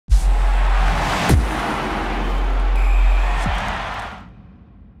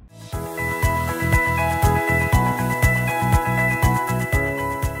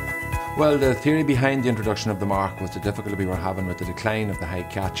Well, the theory behind the introduction of the mark was the difficulty we were having with the decline of the high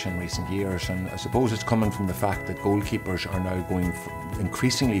catch in recent years, and I suppose it's coming from the fact that goalkeepers are now going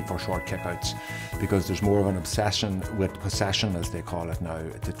increasingly for short kickouts because there's more of an obsession with possession, as they call it now,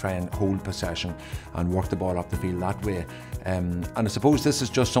 to try and hold possession and work the ball up the field that way. And I suppose this is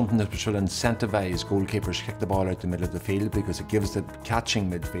just something that should incentivise goalkeepers to kick the ball out the middle of the field, because it gives the catching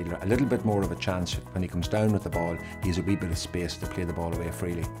midfielder a little bit more of a chance when he comes down with the ball. He has a wee bit of space to play the ball away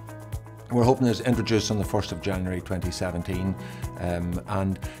freely. We're hoping it's introduced on the 1st of January 2017,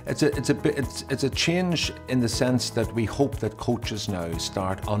 and it's a change in the sense that we hope that coaches now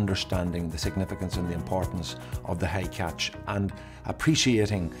start understanding the significance and the importance of the high catch and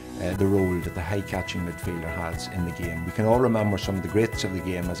appreciating the role that the high catching midfielder has in the game. We can all remember some of the greats of the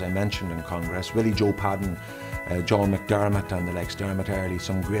game, as I mentioned in Congress: Willie Joe Padden, John McDermott and the likes, Dermot Earley,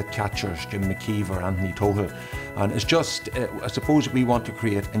 some great catchers, Jim McKeever, Anthony Tohill. And it's just, I suppose we want to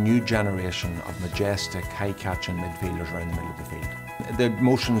create a new generation of majestic high catching midfielders around the middle of the field. The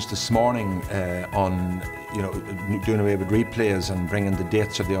motions this morning on doing away with replays and bringing the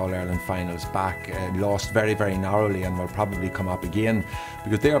dates of the All-Ireland finals back lost very, very narrowly, and will probably come up again,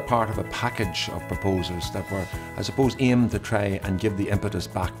 because they are part of a package of proposals that were, I suppose, aimed to try and give the impetus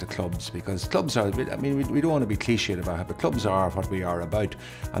back to clubs, because clubs are, I mean, we don't want to be cliched about it, but clubs are what we are about,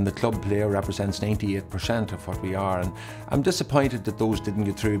 and the club player represents 98% of what we are. And I'm disappointed that those didn't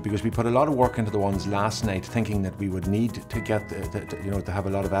get through, because we put a lot of work into the ones last night, thinking that we would need to get to have a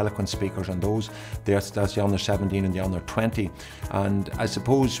lot of eloquent speakers on those. That's the under 17 and the under 20, and I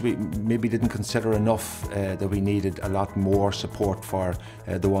suppose we maybe didn't consider enough that we needed a lot more support for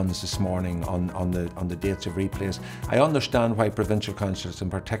the ones this morning on the dates of replays. I understand why provincial councils in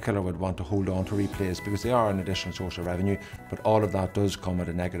particular would want to hold on to replays, because they are an additional source of revenue, but all of that does come at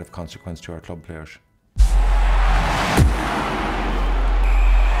a negative consequence to our club players.